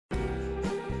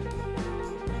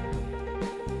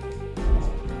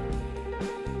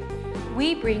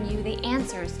we bring you the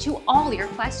answers to all your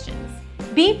questions.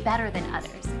 Be better than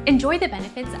others. Enjoy the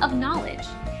benefits of knowledge.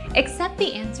 Accept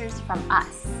the answers from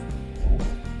us.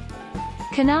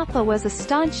 Kanapa was a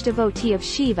staunch devotee of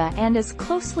Shiva and is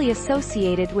closely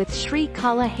associated with Sri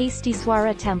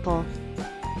Kalahasteswara temple.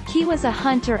 He was a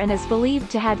hunter and is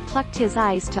believed to have plucked his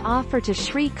eyes to offer to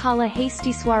Sri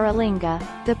Kalahasteswara Linga,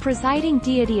 the presiding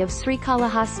deity of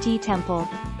Srikalahasti temple.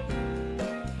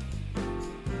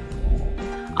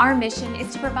 Our mission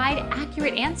is to provide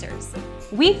accurate answers.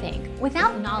 We think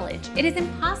without knowledge, it is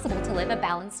impossible to live a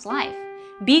balanced life.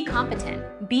 Be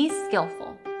competent, be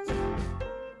skillful.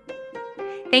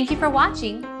 Thank you for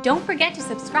watching. Don't forget to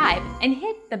subscribe and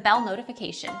hit the bell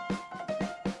notification.